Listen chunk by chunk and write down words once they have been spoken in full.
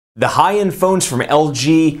The high-end phones from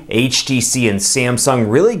LG, HTC, and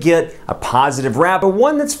Samsung really get a positive rap, but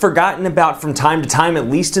one that's forgotten about from time to time, at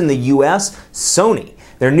least in the US, Sony.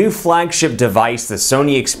 Their new flagship device, the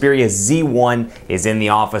Sony Xperia Z1, is in the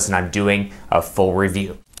office, and I'm doing a full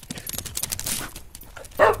review.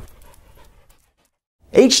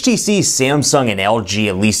 HTC, Samsung, and LG,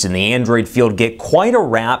 at least in the Android field, get quite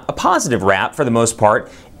a positive rap for the most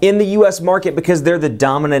part, in the US market because they're the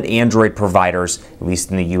dominant Android providers, at least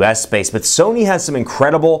in the US space. But Sony has some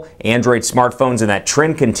incredible Android smartphones, and that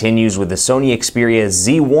trend continues with the Sony Xperia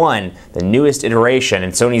Z1, the newest iteration,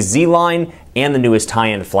 and Sony's Z line and the newest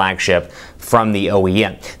high-end flagship from the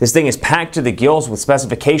OEM. This thing is packed to the gills with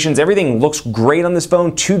specifications. Everything looks great on this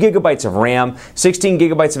phone. 2 GB of RAM, 16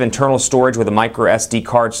 GB of internal storage with a micro SD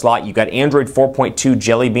card slot. You got Android 4.2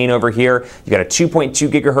 Jelly Bean over here. You got a 2.2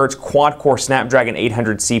 GHz quad-core Snapdragon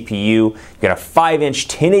 800 CPU. You got a 5-inch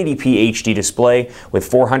 1080p HD display with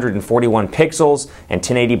 441 pixels and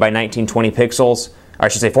 1080 by 1920 pixels. Or I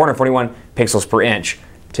should say 441 pixels per inch.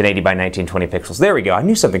 1080 by 1920 pixels. There we go. I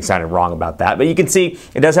knew something sounded wrong about that, but you can see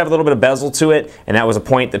it does have a little bit of bezel to it, and that was a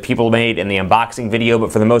point that people made in the unboxing video,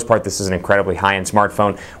 but for the most part, this is an incredibly high-end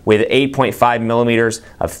smartphone with 8.5 millimeters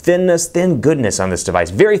of thinness, thin goodness on this device.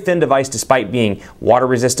 Very thin device despite being water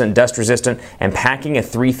resistant, dust resistant, and packing a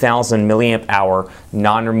 3000 milliamp hour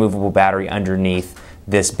non-removable battery underneath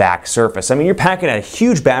this back surface. I mean, you're packing a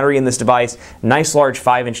huge battery in this device, nice large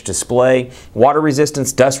 5-inch display, water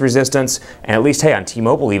resistance, dust resistance, and at least, hey, on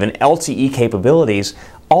T-Mobile even, LTE capabilities,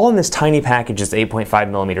 all in this tiny package is 8.5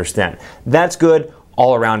 millimeters thin. That's good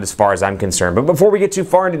all around as far as I'm concerned. But before we get too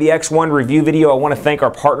far into the X1 review video, I want to thank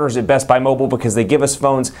our partners at Best Buy Mobile because they give us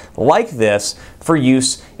phones like this for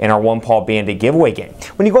use in our One Paw Bandit giveaway game.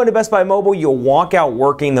 When you go into Best Buy Mobile, you'll walk out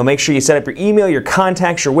working. They'll make sure you set up your email, your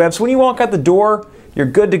contacts, your web. So when you walk out the door, you're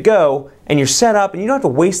good to go, and you're set up, and you don't have to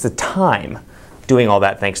waste the time doing all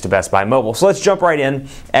that thanks to Best Buy Mobile. So let's jump right in.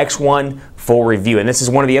 X1 full review. And this is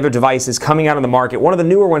one of the other devices coming out on the market, one of the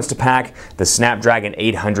newer ones to pack, the Snapdragon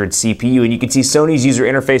 800 CPU. And you can see Sony's user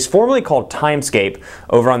interface, formerly called Timescape,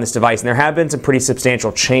 over on this device. And there have been some pretty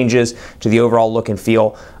substantial changes to the overall look and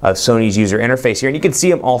feel of Sony's user interface here. And you can see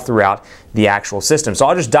them all throughout the actual system. So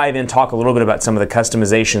I'll just dive in, talk a little bit about some of the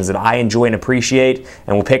customizations that I enjoy and appreciate,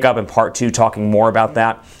 and we'll pick up in part 2 talking more about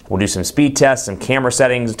that. We'll do some speed tests, some camera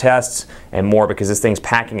settings tests, and more because this thing's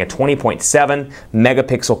packing a 20.7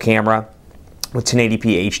 megapixel camera with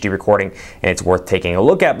 1080p HD recording, and it's worth taking a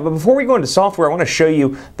look at. But before we go into software, I want to show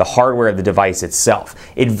you the hardware of the device itself.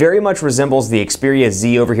 It very much resembles the Xperia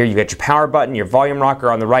Z over here. You got your power button, your volume rocker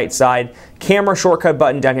on the right side, camera shortcut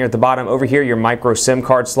button down here at the bottom. Over here, your micro SIM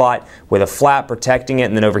card slot with a flap protecting it,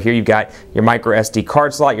 and then over here you've got your micro SD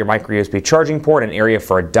card slot, your micro USB charging port, an area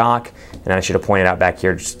for a dock, and I should have pointed out back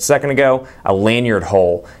here just a second ago, a lanyard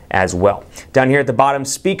hole as well. Down here at the bottom,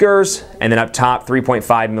 speakers, and then up top,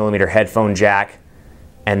 3.5 millimeter headphone jack,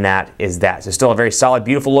 and that is that. So still a very solid,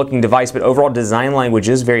 beautiful looking device, but overall design language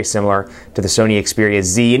is very similar to the Sony Xperia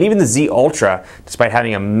Z and even the Z Ultra, despite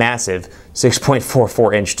having a massive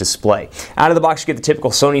 6.44 inch display. Out of the box, you get the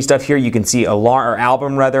typical Sony stuff here. You can see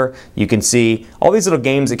album rather. You can see all these little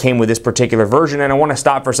games that came with this particular version, and I want to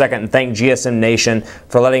stop for a second and thank GSM Nation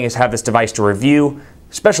for letting us have this device to review.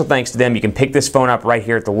 Special thanks to them. You can pick this phone up right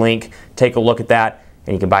here at the link, take a look at that,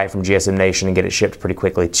 and you can buy it from GSM Nation and get it shipped pretty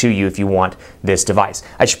quickly to you if you want this device.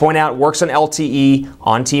 I should point out, it works on LTE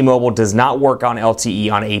on T-Mobile, does not work on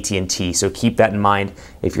LTE on AT&T, so keep that in mind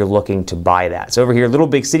if you're looking to buy that. So over here, Little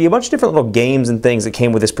Big City, a bunch of different little games and things that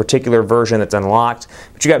came with this particular version that's unlocked.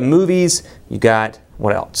 But you got movies, you got,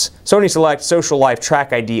 what else? Sony Select, Social Life,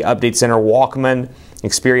 Track ID, Update Center, Walkman,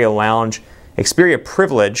 Xperia Lounge, Xperia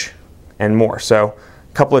Privilege, and more. So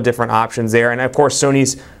a couple of different options there. And of course,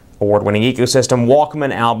 Sony's award-winning ecosystem,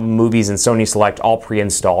 Walkman, album, movies, and Sony Select all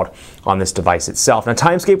pre-installed on this device itself. Now,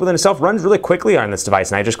 Timescape within itself runs really quickly on this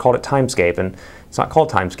device, and I just called it Timescape, and it's not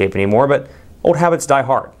called Timescape anymore, but old habits die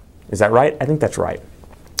hard. Is that right? I think that's right.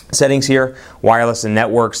 Settings here, wireless and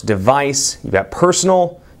networks, device, you've got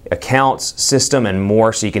personal, accounts, system, and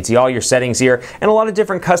more, so you can see all your settings here, and a lot of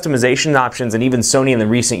different customization options. And even Sony in the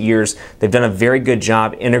recent years, they've done a very good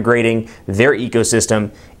job integrating their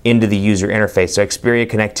ecosystem into the user interface. So Xperia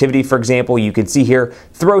connectivity, for example, you can see here,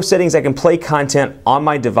 throw settings. I can play content on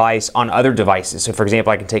my device on other devices. So for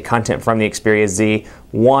example, I can take content from the Xperia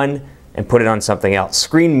Z1 and put it on something else.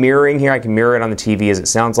 Screen mirroring here, I can mirror it on the TV as it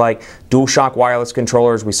sounds like. DualShock wireless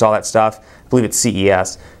controllers, we saw that stuff. I believe it's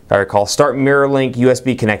CES, if I recall. Start mirror link,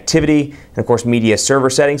 USB connectivity, and of course media server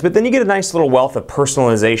settings. But then you get a nice little wealth of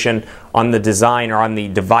personalization on the design, or on the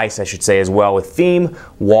device I should say as well, with theme,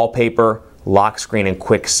 wallpaper, lock screen, and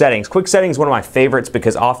quick settings. Quick settings is one of my favorites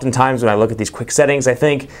because oftentimes when I look at these quick settings, I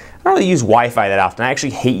think I don't really use Wi-Fi that often. I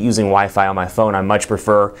actually hate using Wi-Fi on my phone. I much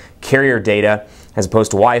prefer carrier data as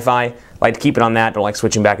opposed to Wi-Fi. I like to keep it on that, don't like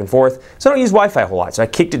switching back and forth. So I don't use Wi-Fi a whole lot. So I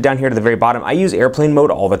kicked it down here to the very bottom. I use airplane mode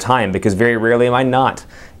all the time because very rarely am I not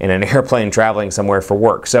in an airplane traveling somewhere for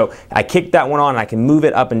work. So I kicked that one on and I can move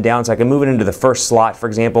it up and down. So I can move it into the first slot. For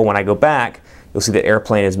example, when I go back, you'll see that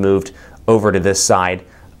airplane is moved over to this side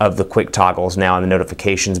of the quick toggles now in the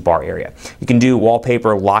notifications bar area. You can do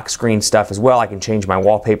wallpaper lock screen stuff as well. I can change my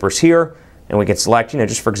wallpapers here and we can select,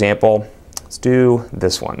 just for example, let's do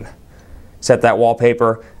this one. Set that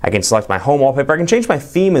wallpaper. I can select my home wallpaper. I can change my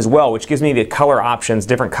theme as well, which gives me the color options,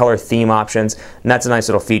 different color theme options, and that's a nice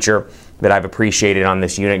little feature that I've appreciated on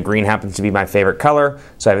this unit. Green happens to be my favorite color,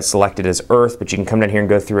 so I have it selected as earth, but you can come down here and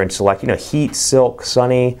go through and select, heat, silk,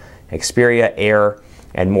 sunny, Xperia, air,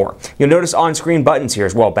 and more. You'll notice on-screen buttons here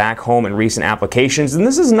as well, back, home, and recent applications. And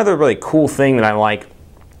this is another really cool thing that I like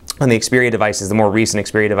on the Xperia devices, the more recent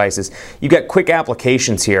Xperia devices. You've got quick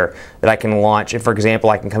applications here that I can launch. If, for example,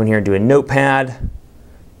 I can come in here and do a notepad,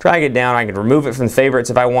 drag it down, I can remove it from the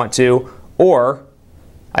favorites if I want to, or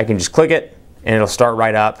I can just click it and it'll start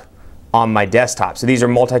right up on my desktop. So these are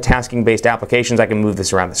multitasking based applications. I can move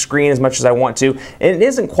this around the screen as much as I want to. And it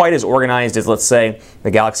isn't quite as organized as, let's say,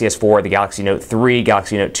 the Galaxy S4, the Galaxy Note 3,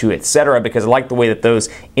 Galaxy Note 2, etc. because I like the way that those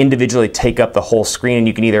individually take up the whole screen, and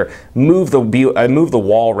you can either move the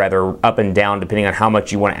wall up and down depending on how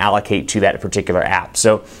much you want to allocate to that particular app.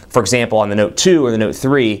 So for example, on the Note 2 or the Note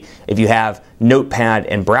 3, if you have Notepad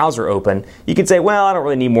and browser open, you could say, well, I don't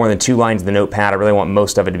really need more than 2 lines of the Notepad. I really want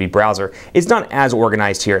most of it to be browser. It's not as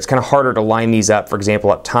organized here. It's kind of harder to line these up, for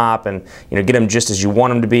example, up top and get them just as you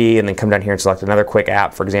want them to be, and then come down here and select another quick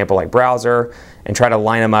app, for example, like browser, and try to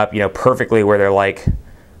line them up, perfectly where they're like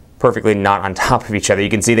perfectly not on top of each other. You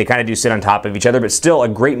can see they kind of do sit on top of each other, but still a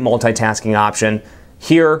great multitasking option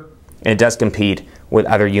here, and it does compete with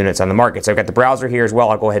other units on the market. So I've got the browser here as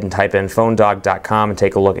well. I'll go ahead and type in phonedog.com and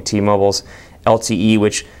take a look at T-Mobile's LTE,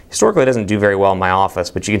 which historically doesn't do very well in my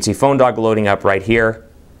office, but you can see PhoneDog loading up right here,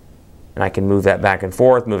 and I can move that back and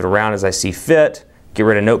forth, move it around as I see fit, get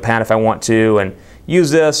rid of Notepad if I want to, and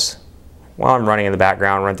use this while I'm running in the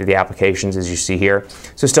background, run through the applications as you see here.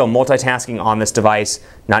 So still multitasking on this device,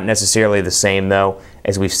 not necessarily the same though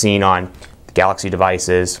as we've seen on the Galaxy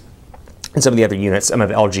devices and some of the other units, some of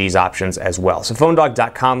LG's options as well. So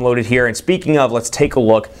phonedog.com loaded here, and speaking of, let's take a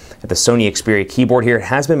look at the Sony Xperia keyboard here. It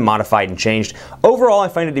has been modified and changed. Overall, I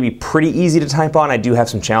find it to be pretty easy to type on. I do have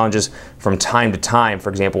some challenges from time to time. For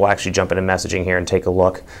example, we'll actually jump into messaging here and take a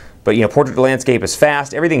look. But portrait to landscape is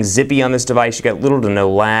fast. Everything's zippy on this device. You got little to no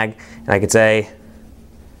lag. And I could say,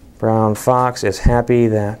 Brown Fox is happy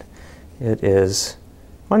that it is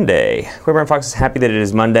Monday. Brown Fox is happy that it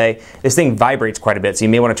is Monday. This thing vibrates quite a bit, so you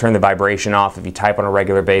may want to turn the vibration off if you type on a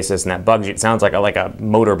regular basis and that bugs you. It sounds like a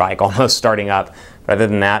motorbike almost starting up. But other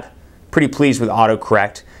than that, pretty pleased with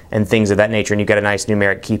autocorrect and things of that nature. And you've got a nice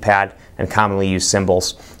numeric keypad and commonly used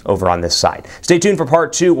symbols over on this side. Stay tuned for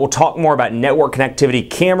part 2. We'll talk more about network connectivity,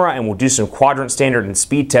 camera, and we'll do some quadrant standard and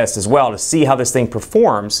speed tests as well to see how this thing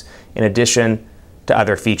performs in addition to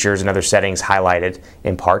other features and other settings highlighted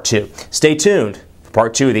in part 2. Stay tuned for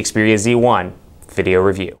part 2 of the Xperia Z1 video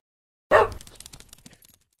review.